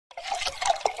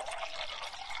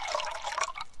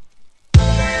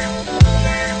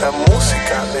La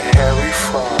música de Harry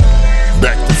Fraud.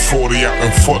 Back to 40 out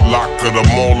in Foot Locker, the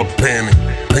mall of panic.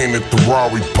 Painted the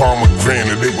Rari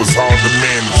pomegranate, it was hard to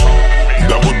manage.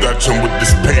 Double dutching with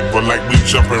this paper like we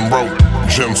jumping rope.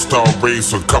 Gemstar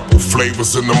rays, a couple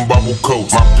flavors in them bubble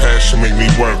coats. My passion make me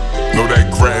work. Know that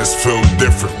grass feel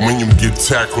different when you get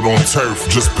tackled on turf.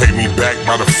 Just pay me back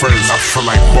by the first. I feel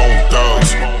like Bone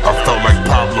Thugs. I felt like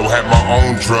Pablo had my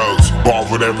own drugs.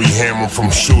 Borrowed every hammer from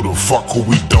Shooter. Fuck who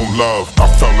we don't love. I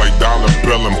felt like Dollar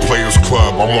Bill and Players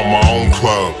Club. I want my own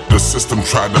club. The system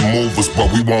tried to move us,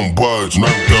 but we won't budge. Learn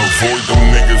to avoid them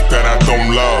niggas that I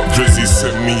don't love. Drizzy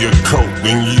sent me a coat,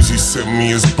 then Yeezy sent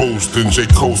me his boost, then J.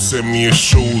 Cole sent me his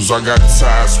shoes. I got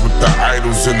ties with the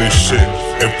idols and this shit.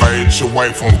 If I hit your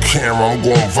wife on camera, I'm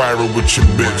going viral with your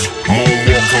bitch.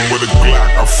 Moonwalking with a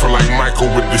Glock, I feel like Michael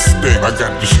with this stick. I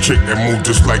got this chick that move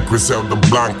just like Griselda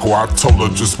Blanco. I told her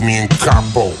just me and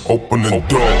Capo, open the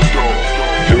door.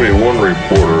 Give me one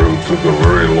reporter who took a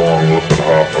very long look at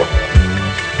Hoffa,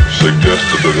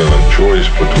 suggested that in a choice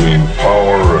between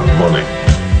power and money,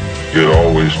 you'd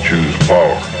always choose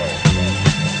power.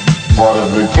 But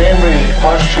if it came to the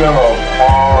question of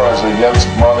power as against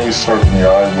money, certainly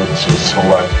I would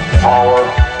select power.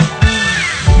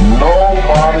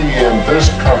 Nobody in this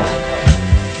country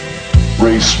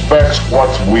respects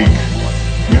what's weak.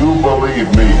 You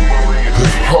believe me.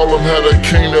 If Harlem had a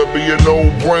king, that'd be a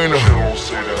no-brainer.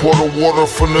 Pour the water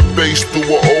from the bass through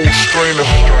an old strainer.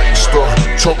 Start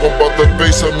talking about the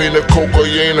bass, I mean the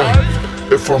cocaine.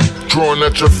 If I'm drawing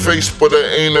at your face, but I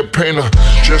ain't a painter.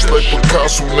 Just like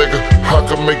Picasso, nigga, I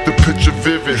can make the picture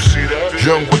vivid.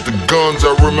 Young with the guns,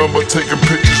 I remember taking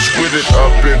pictures with it.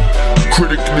 I've been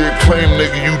critically acclaimed,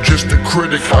 nigga, you just a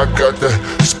critic. I got that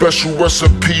special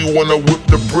recipe when I whip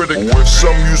the British.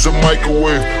 Some use a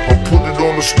microwave or put it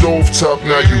on the stove top.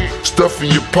 Now you stuff in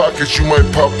your pockets, you might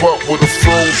pop up with a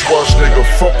froze wash, nigga.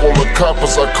 Fuck all the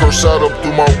coppers, I curse out up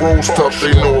through my rose top.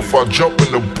 They know if I jump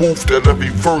in the booth that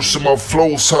every verse in my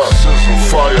flow's hot.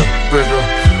 Fire, nigga,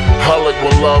 hot like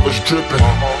when lava's dripping.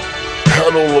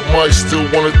 Had all the mics, still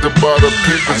wanted to buy the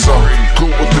pickers. I'm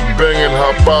good with the banging,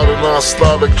 hop out and I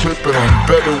slide a clipping. I'm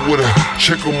better with a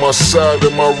chick on my side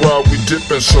and my ride we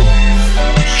dipping. So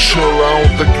chill, I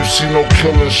don't think you see no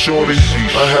killing, shorty.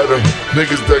 I had a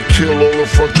niggas that kill all in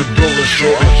front of building,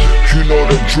 shorty. You know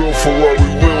the drill, Ferrari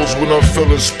wheels when I'm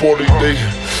feeling sporty. They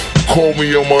call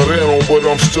me a Moreno, but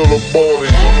I'm still a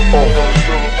body.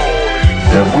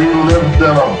 If we lived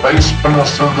in a basement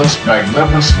of this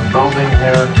magnificent building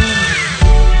here,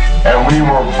 and we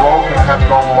were broke and had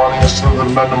no money instead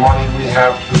of the money we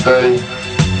have today,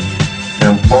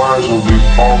 employers would be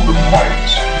phoned to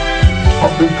fights.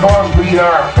 But because we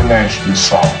are financially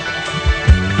solid,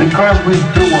 because we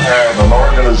do have an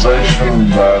organization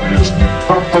that is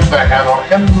equipped to handle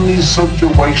any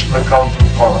situation that comes in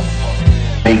front of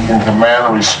it, they can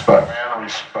command respect.